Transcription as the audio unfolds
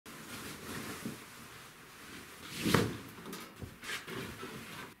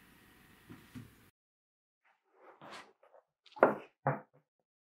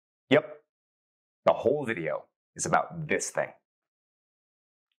whole video is about this thing.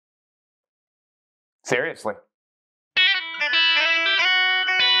 Seriously.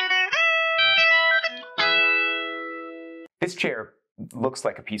 This chair looks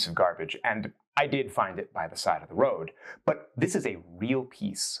like a piece of garbage, and I did find it by the side of the road, but this is a real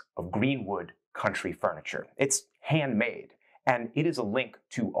piece of greenwood country furniture. It's handmade, and it is a link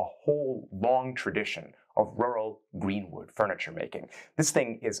to a whole long tradition of rural greenwood furniture making. This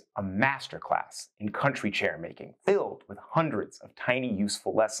thing is a masterclass in country chair making, filled with hundreds of tiny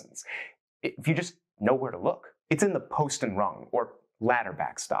useful lessons, if you just know where to look. It's in the post-and-rung, or ladder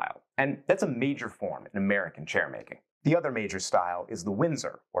back style, and that's a major form in American chair making. The other major style is the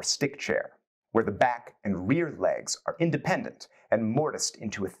Windsor, or stick chair, where the back and rear legs are independent and mortised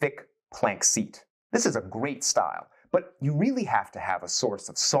into a thick plank seat. This is a great style, but you really have to have a source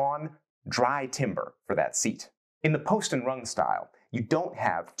of sawn, dry timber for that seat. In the post and rung style, you don't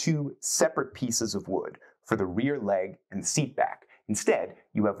have two separate pieces of wood for the rear leg and the seat back. Instead,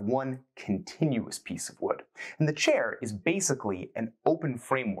 you have one continuous piece of wood. And the chair is basically an open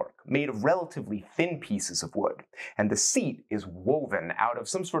framework made of relatively thin pieces of wood. And the seat is woven out of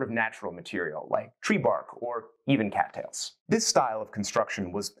some sort of natural material like tree bark or even cattails. This style of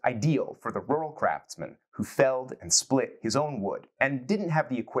construction was ideal for the rural craftsman who felled and split his own wood and didn't have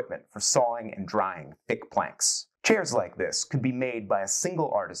the equipment for sawing and drying thick planks. Chairs like this could be made by a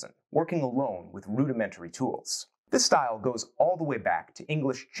single artisan working alone with rudimentary tools. This style goes all the way back to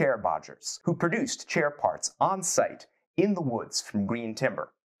English chair bodgers, who produced chair parts on site in the woods from green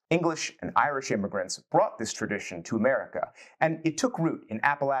timber. English and Irish immigrants brought this tradition to America, and it took root in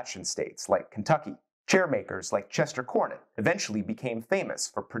Appalachian states like Kentucky. Chair makers like Chester Cornett eventually became famous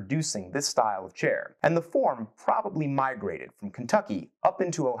for producing this style of chair, and the form probably migrated from Kentucky up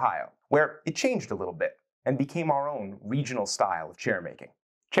into Ohio, where it changed a little bit and became our own regional style of chair making.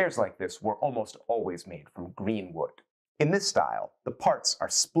 Chairs like this were almost always made from green wood. In this style, the parts are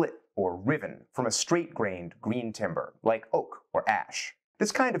split or riven from a straight-grained green timber, like oak or ash.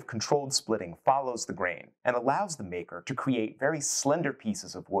 This kind of controlled splitting follows the grain and allows the maker to create very slender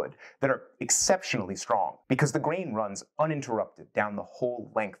pieces of wood that are exceptionally strong, because the grain runs uninterrupted down the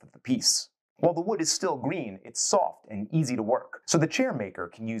whole length of the piece. While the wood is still green, it's soft and easy to work, so the chair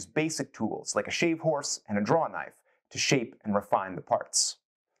maker can use basic tools like a shave horse and a draw knife to shape and refine the parts.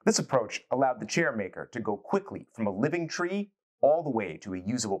 This approach allowed the chair maker to go quickly from a living tree all the way to a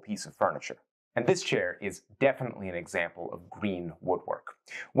usable piece of furniture. And this chair is definitely an example of green woodwork.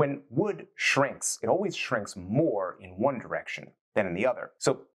 When wood shrinks, it always shrinks more in one direction than in the other.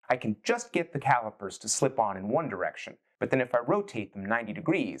 So I can just get the calipers to slip on in one direction, but then if I rotate them 90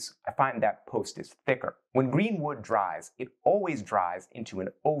 degrees, I find that post is thicker. When green wood dries, it always dries into an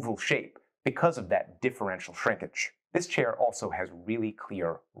oval shape because of that differential shrinkage. This chair also has really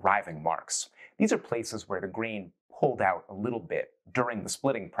clear riving marks. These are places where the grain pulled out a little bit during the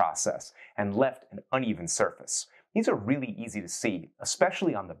splitting process and left an uneven surface. These are really easy to see,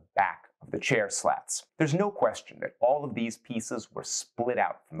 especially on the back of the chair slats. There's no question that all of these pieces were split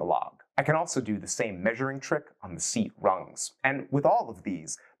out from the log. I can also do the same measuring trick on the seat rungs. And with all of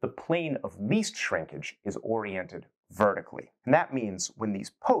these, the plane of least shrinkage is oriented vertically. And that means when these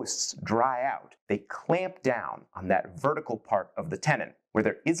posts dry out, they clamp down on that vertical part of the tenon where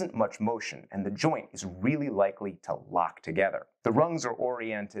there isn't much motion and the joint is really likely to lock together. The rungs are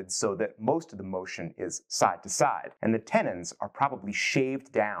oriented so that most of the motion is side to side, and the tenons are probably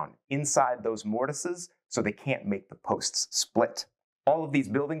shaved down inside those mortises so they can't make the posts split. All of these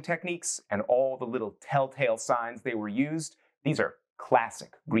building techniques and all the little telltale signs they were used, these are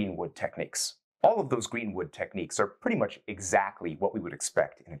classic greenwood techniques. All of those greenwood techniques are pretty much exactly what we would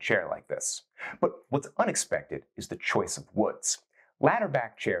expect in a chair like this. But what's unexpected is the choice of woods.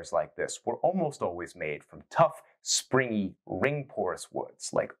 Ladder-back chairs like this were almost always made from tough, springy, ring-porous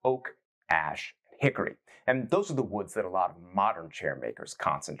woods like oak, ash, and hickory. And those are the woods that a lot of modern chair makers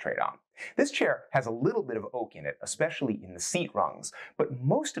concentrate on. This chair has a little bit of oak in it, especially in the seat rungs, but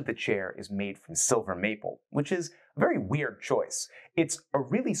most of the chair is made from silver maple, which is a very weird choice. It's a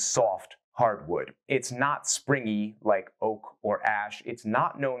really soft hardwood. It's not springy like oak or ash. It's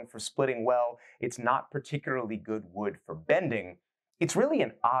not known for splitting well. It's not particularly good wood for bending. It's really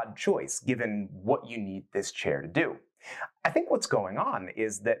an odd choice given what you need this chair to do. I think what's going on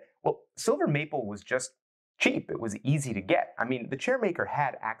is that, well, silver maple was just cheap. It was easy to get. I mean, the chair maker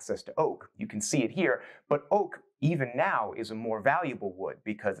had access to oak. You can see it here, but oak even now is a more valuable wood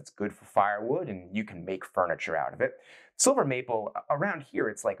because it's good for firewood and you can make furniture out of it. Silver maple, around here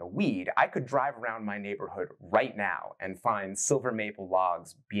it's like a weed. I could drive around my neighborhood right now and find silver maple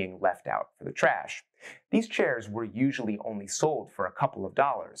logs being left out for the trash. These chairs were usually only sold for a couple of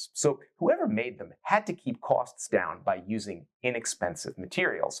dollars, so whoever made them had to keep costs down by using inexpensive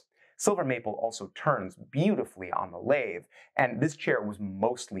materials. Silver maple also turns beautifully on the lathe, and this chair was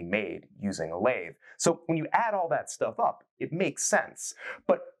mostly made using a lathe. So when you add all that stuff up, it makes sense.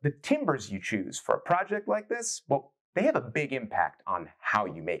 But the timbers you choose for a project like this, well, they have a big impact on how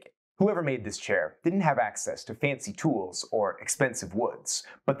you make it. Whoever made this chair didn't have access to fancy tools or expensive woods,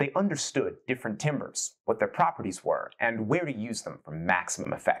 but they understood different timbers, what their properties were, and where to use them for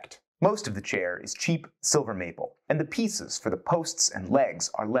maximum effect. Most of the chair is cheap silver maple, and the pieces for the posts and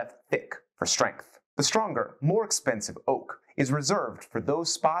legs are left thick for strength. The stronger, more expensive oak is reserved for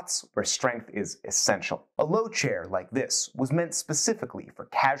those spots where strength is essential. A low chair like this was meant specifically for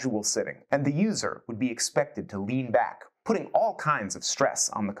casual sitting, and the user would be expected to lean back, putting all kinds of stress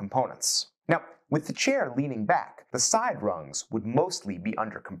on the components. Now, with the chair leaning back, the side rungs would mostly be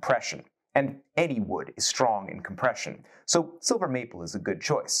under compression, and any wood is strong in compression, so silver maple is a good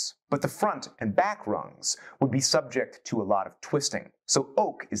choice. But the front and back rungs would be subject to a lot of twisting, so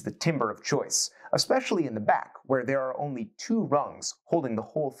oak is the timber of choice, especially in the back where there are only 2 rungs holding the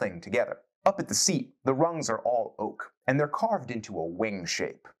whole thing together. Up at the seat, the rungs are all oak, and they're carved into a wing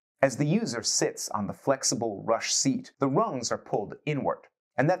shape. As the user sits on the flexible rush seat, the rungs are pulled inward,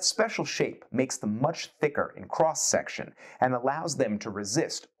 and that special shape makes them much thicker in cross-section and allows them to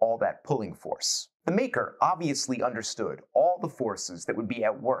resist all that pulling force. The maker obviously understood all the forces that would be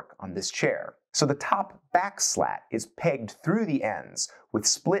at work on this chair, so the top back slat is pegged through the ends with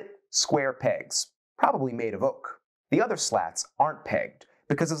split, square pegs, probably made of oak. The other slats aren't pegged,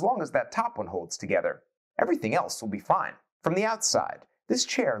 because as long as that top one holds together, everything else will be fine. From the outside, this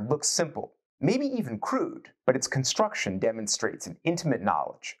chair looks simple, maybe even crude, but its construction demonstrates an intimate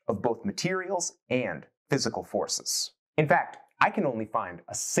knowledge of both materials and physical forces. In fact, I can only find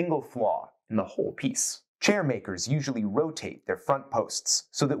a single flaw in the whole piece. Chair makers usually rotate their front posts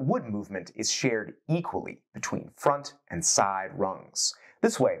so that wood movement is shared equally between front and side rungs.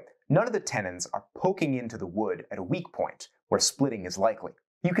 This way, none of the tenons are poking into the wood at a weak point where splitting is likely.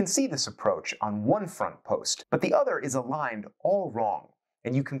 You can see this approach on one front post, but the other is aligned all wrong,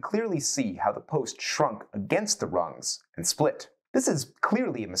 and you can clearly see how the post shrunk against the rungs and split. This is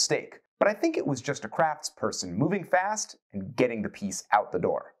clearly a mistake, but I think it was just a craftsperson moving fast and getting the piece out the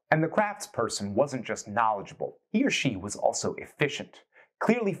door. And the craftsperson wasn't just knowledgeable, he or she was also efficient,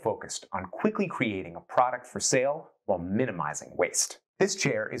 clearly focused on quickly creating a product for sale while minimizing waste. This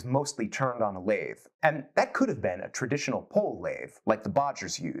chair is mostly turned on a lathe, and that could have been a traditional pole lathe like the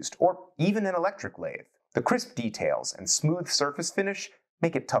Bodgers used, or even an electric lathe. The crisp details and smooth surface finish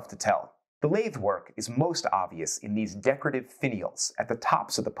make it tough to tell. The lathe work is most obvious in these decorative finials at the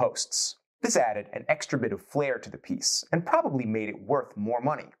tops of the posts. This added an extra bit of flair to the piece, and probably made it worth more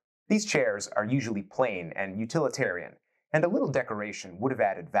money. These chairs are usually plain and utilitarian, and a little decoration would have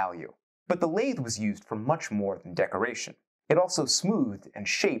added value. But the lathe was used for much more than decoration. It also smoothed and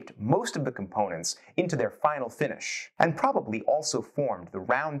shaped most of the components into their final finish, and probably also formed the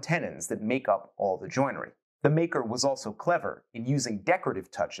round tenons that make up all the joinery. The maker was also clever in using decorative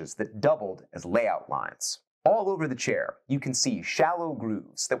touches that doubled as layout lines. All over the chair, you can see shallow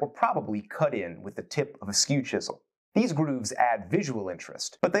grooves that were probably cut in with the tip of a skew chisel. These grooves add visual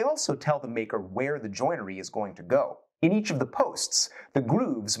interest, but they also tell the maker where the joinery is going to go. In each of the posts, the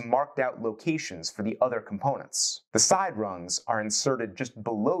grooves marked out locations for the other components. The side rungs are inserted just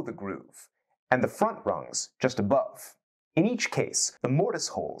below the groove, and the front rungs just above. In each case, the mortise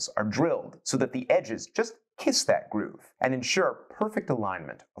holes are drilled so that the edges just kiss that groove and ensure perfect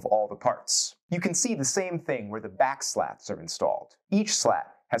alignment of all the parts. You can see the same thing where the back slats are installed. Each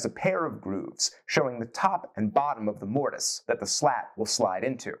slat has a pair of grooves showing the top and bottom of the mortise that the slat will slide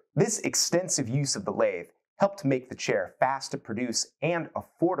into. This extensive use of the lathe helped make the chair fast to produce and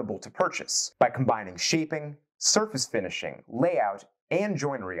affordable to purchase by combining shaping, surface finishing, layout, and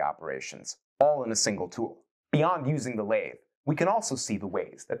joinery operations, all in a single tool. Beyond using the lathe, we can also see the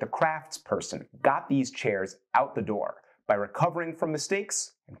ways that the craftsperson got these chairs out the door by recovering from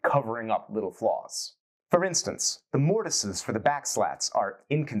mistakes and covering up little flaws. For instance, the mortises for the back slats are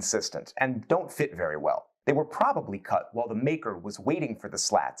inconsistent and don't fit very well. They were probably cut while the maker was waiting for the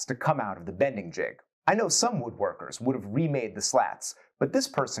slats to come out of the bending jig. I know some woodworkers would have remade the slats, but this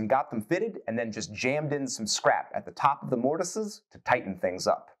person got them fitted and then just jammed in some scrap at the top of the mortises to tighten things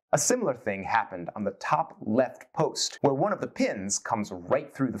up. A similar thing happened on the top left post, where one of the pins comes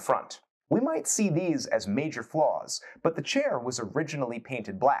right through the front. we might see these as major flaws, but the chair was originally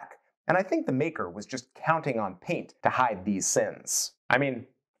painted black, and I think the maker was just counting on paint to hide these sins. I mean,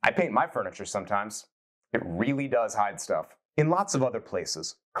 I paint my furniture sometimes. It really does hide stuff. In lots of other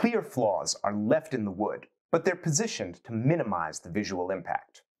places, clear flaws are left in the wood, but they're positioned to minimize the visual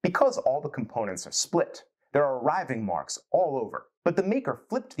impact. Because all the components are split, there are riving marks all over, but the maker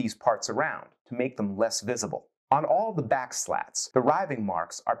flipped these parts around to make them less visible. On all the back slats, the riving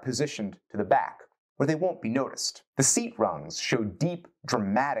marks are positioned to the back, where they won't be noticed. The seat rungs show deep,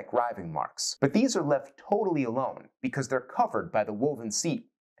 dramatic riving marks, but these are left totally alone because they're covered by the woven seat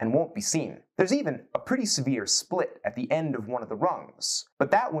and won't be seen. There's even a pretty severe split at the end of one of the rungs,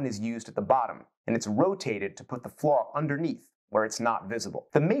 but that one is used at the bottom, and it's rotated to put the flaw underneath where it's not visible.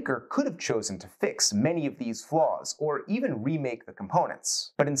 The maker could have chosen to fix many of these flaws or even remake the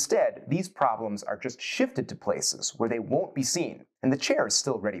components, but instead, these problems are just shifted to places where they won't be seen, and the chair is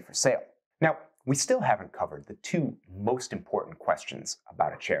still ready for sale. Now, we still haven't covered the two most important questions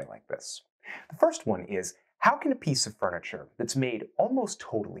about a chair like this. The first one is, how can a piece of furniture that's made almost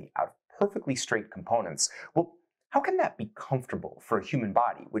totally out of perfectly straight components, well, how can that be comfortable for a human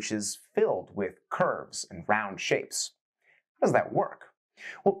body, which is filled with curves and round shapes? How does that work?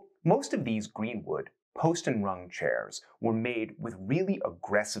 Well, most of these greenwood post-and-rung chairs were made with really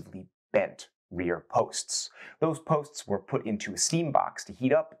aggressively bent rear posts. Those posts were put into a steam box to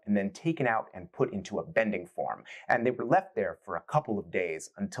heat up and then taken out and put into a bending form, and they were left there for a couple of days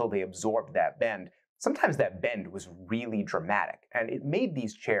until they absorbed that bend. Sometimes that bend was really dramatic, and it made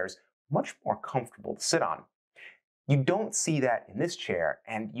these chairs much more comfortable to sit on. You don't see that in this chair,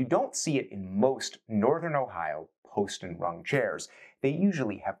 and you don't see it in most Northern Ohio post-and-rung chairs. They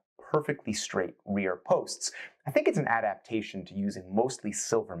usually have perfectly straight rear posts. I think it's an adaptation to using mostly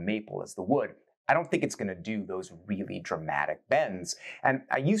silver maple as the wood. I don't think it's going to do those really dramatic bends. And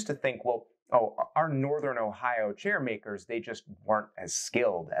I used to think, well, our Northern Ohio chair makers, they just weren't as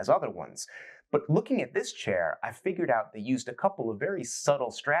skilled as other ones. But looking at this chair, I figured out they used a couple of very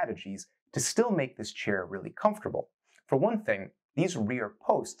subtle strategies to still make this chair really comfortable. For one thing, these rear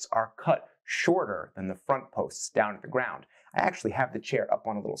posts are cut shorter than the front posts down at the ground. I actually have the chair up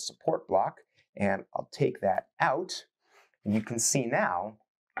on a little support block, and I'll take that out. And you can see now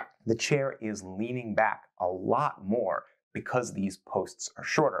the chair is leaning back a lot more because these posts are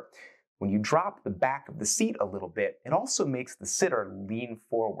shorter. When you drop the back of the seat a little bit, it also makes the sitter lean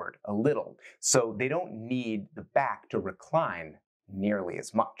forward a little, so they don't need the back to recline nearly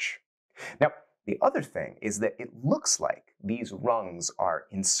as much. Now, the other thing is that it looks like these rungs are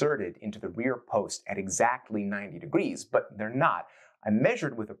inserted into the rear post at exactly 90 degrees, but they're not. I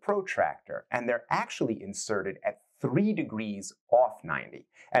measured with a protractor, and they're actually inserted at 3 degrees off 90,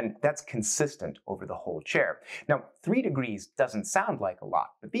 and that's consistent over the whole chair. Now, 3 degrees doesn't sound like a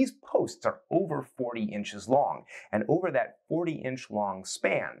lot, but these posts are over 40 inches long, and over that 40-inch long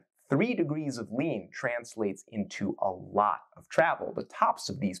span, 3 degrees of lean translates into a lot of travel. The tops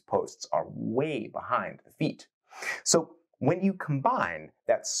of these posts are way behind the feet. So when you combine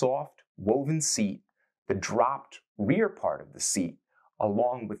that soft woven seat, the dropped rear part of the seat,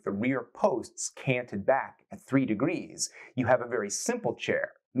 along with the rear posts canted back at 3 degrees, you have a very simple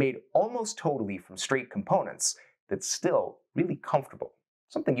chair made almost totally from straight components that's still really comfortable,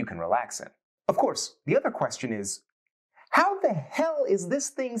 something you can relax in. Of course, the other question is, how the hell is this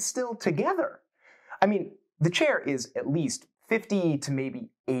thing still together? I mean, the chair is at least 50 to maybe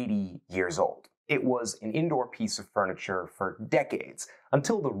 80 years old. It was an indoor piece of furniture for decades,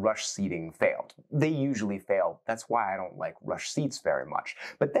 until the rush seating failed. They usually fail, that's why I don't like rush seats very much.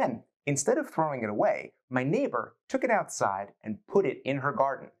 But then, instead of throwing it away, my neighbor took it outside and put it in her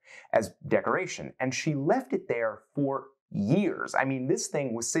garden as decoration, and she left it there for years. I mean, this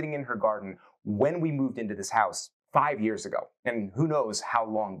thing was sitting in her garden when we moved into this house 5 years ago, and who knows how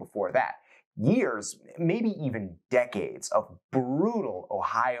long before that. Years, maybe even decades of brutal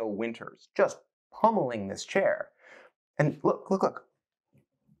Ohio winters, just pummeling this chair. And look.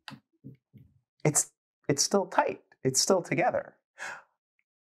 It's still tight. It's still together.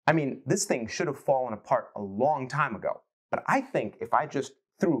 I mean, this thing should have fallen apart a long time ago, but I think if I just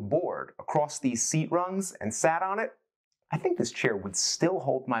threw a board across these seat rungs and sat on it, I think this chair would still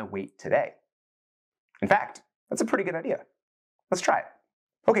hold my weight today. In fact, that's a pretty good idea. Let's try it.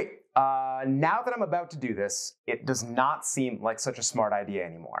 Okay, now that I'm about to do this, it does not seem like such a smart idea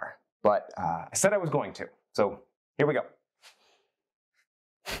anymore, but I said I was going to, so here we go.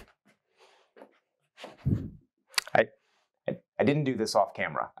 I didn't do this off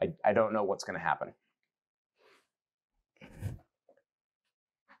camera. I don't know what's going to happen.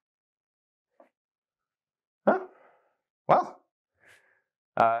 Huh? Well,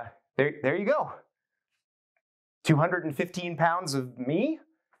 there you go. 215 pounds of me,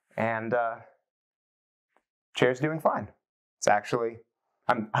 and chair's doing fine. It's actually,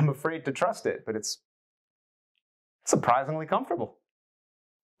 I'm afraid to trust it, but it's surprisingly comfortable.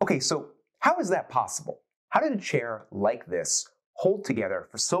 Okay, so how is that possible? How did a chair like this hold together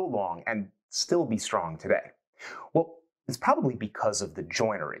for so long and still be strong today? Well, it's probably because of the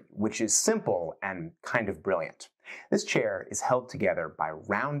joinery, which is simple and kind of brilliant. This chair is held together by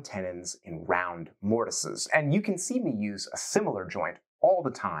round tenons in round mortises, and you can see me use a similar joint all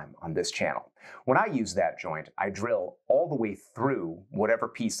the time on this channel. When I use that joint, I drill all the way through whatever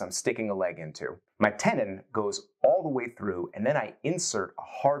piece I'm sticking a leg into. My tenon goes all the way through, and then I insert a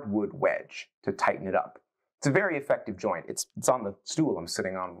hardwood wedge to tighten it up. It's a very effective joint. It's on the stool I'm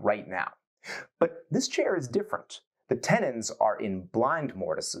sitting on right now. But this chair is different. The tenons are in blind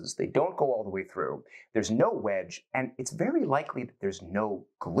mortises. They don't go all the way through. There's no wedge, and it's very likely that there's no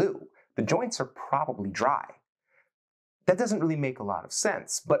glue. The joints are probably dry. That doesn't really make a lot of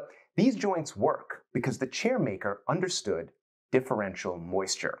sense, but these joints work because the chair maker understood differential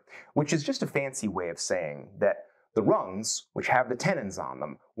moisture, which is just a fancy way of saying that the rungs, which have the tenons on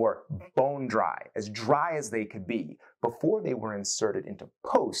them, were bone dry as they could be, before they were inserted into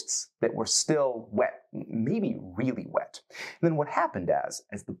posts that were still wet, maybe really wet. And then what happened as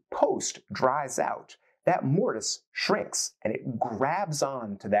the post dries out, that mortise shrinks and it grabs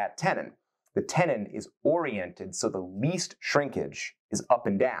on to that tenon. The tenon is oriented so the least shrinkage is up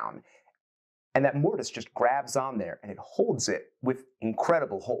and down, and that mortise just grabs on there and it holds it with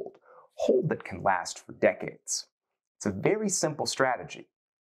incredible hold that can last for decades. It's a very simple strategy,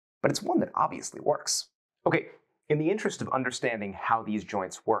 but it's one that obviously works. Okay, in the interest of understanding how these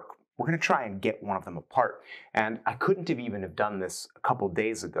joints work, we're going to try and get one of them apart. And I couldn't have done this a couple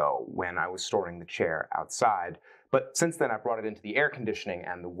days ago when I was storing the chair outside. But since then, I brought it into the air conditioning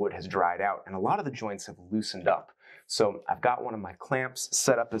and the wood has dried out and a lot of the joints have loosened up. So I've got one of my clamps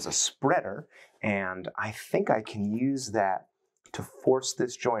set up as a spreader, and I think I can use that to force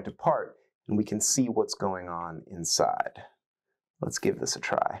this joint apart, and we can see what's going on inside. Let's give this a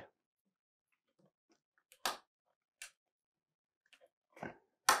try.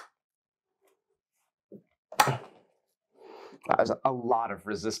 There's a lot of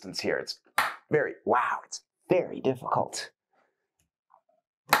resistance here. It's very difficult.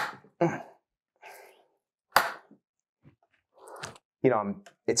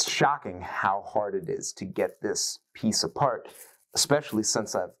 It's shocking how hard it is to get this piece apart, especially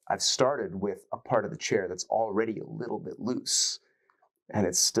since I've started with a part of the chair that's already a little bit loose, and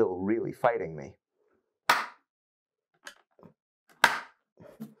it's still really fighting me.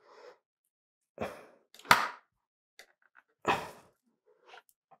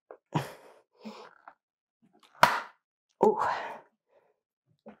 Oh.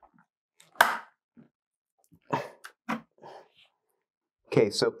 Okay,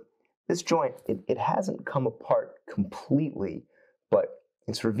 so this joint, it hasn't come apart completely, but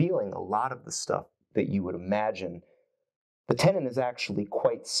it's revealing a lot of the stuff that you would imagine. The tenon is actually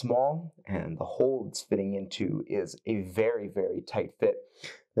quite small, and the hole it's fitting into is a very, very tight fit.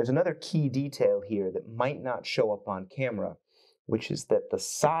 There's another key detail here that might not show up on camera, which is that the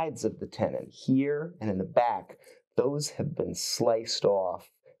sides of the tenon, here and in the back, those have been sliced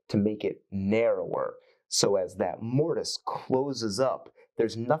off to make it narrower. So as that mortise closes up,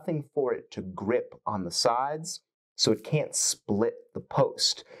 there's nothing for it to grip on the sides, so it can't split the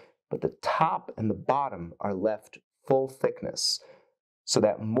post. But the top and the bottom are left full thickness, so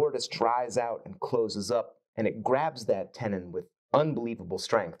that mortise dries out and closes up, and it grabs that tenon with unbelievable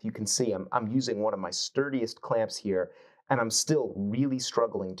strength. You can see I'm using one of my sturdiest clamps here, and I'm still really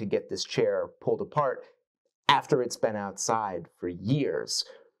struggling to get this chair pulled apart after it's been outside for years.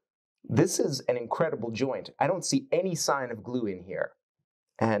 This is an incredible joint. I don't see any sign of glue in here,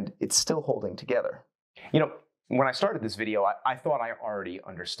 and it's still holding together. When I started this video, I thought I already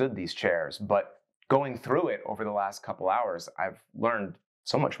understood these chairs, but going through it over the last couple hours, I've learned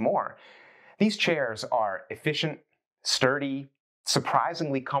so much more. These chairs are efficient, sturdy,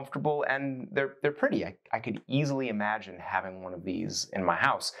 surprisingly comfortable, and they're pretty. I could easily imagine having one of these in my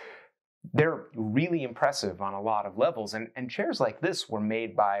house. They're really impressive on a lot of levels, and chairs like this were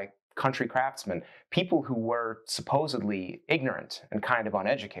made by country craftsmen, people who were supposedly ignorant and kind of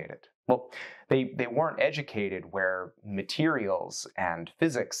uneducated. Well, they weren't educated where materials and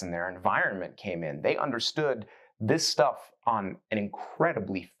physics and their environment came in. They understood this stuff on an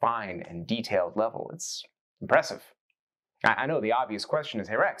incredibly fine and detailed level. It's impressive. I know the obvious question is,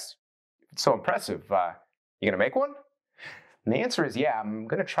 hey Rex, it's so impressive, you gonna make one? And the answer is, yeah, I'm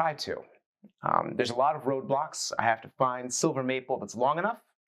gonna try to. There's a lot of roadblocks. I have to find silver maple that's long enough.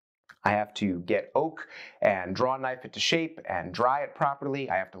 I have to get oak and draw knife it to shape and dry it properly.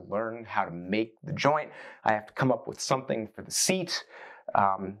 I have to learn how to make the joint. I have to come up with something for the seat.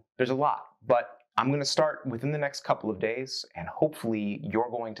 There's a lot, but I'm going to start within the next couple of days, and hopefully you're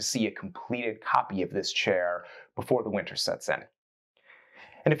going to see a completed copy of this chair before the winter sets in.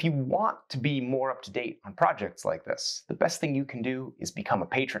 And if you want to be more up to date on projects like this, the best thing you can do is become a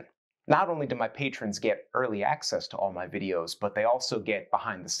patron. Not only do my patrons get early access to all my videos, but they also get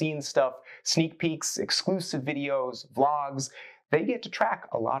behind the scenes stuff, sneak peeks, exclusive videos, vlogs. They get to track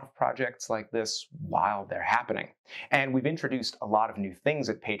a lot of projects like this while they're happening. And we've introduced a lot of new things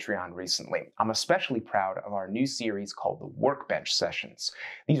at Patreon recently. I'm especially proud of our new series called the Workbench Sessions.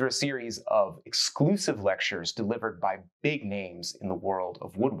 These are a series of exclusive lectures delivered by big names in the world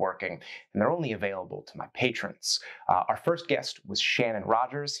of woodworking, and they're only available to my patrons. Our first guest was Shannon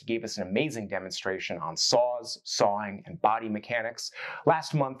Rogers. He gave us an amazing demonstration on saws, sawing, and body mechanics.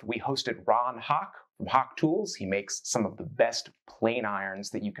 Last month, we hosted Ron Hock from Hock Tools. He makes some of the best plane irons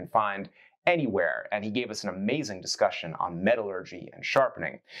that you can find anywhere, and he gave us an amazing discussion on metallurgy and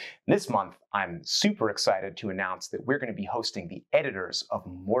sharpening. This month, I'm super excited to announce that we're going to be hosting the editors of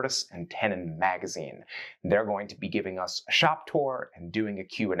Mortise and Tenon magazine. They're going to be giving us a shop tour and doing a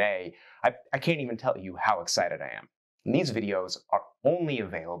Q&A. I can't even tell you how excited I am. And these videos are only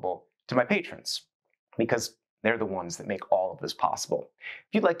available to my patrons because they're the ones that make all of this possible.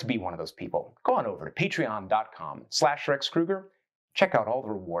 If you'd like to be one of those people, go on over to patreon.com/RexKrueger. Check out all the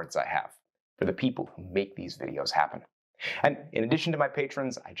rewards I have for the people who make these videos happen. And in addition to my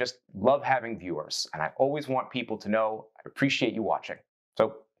patrons, I just love having viewers, and I always want people to know I appreciate you watching.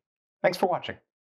 So thanks for watching.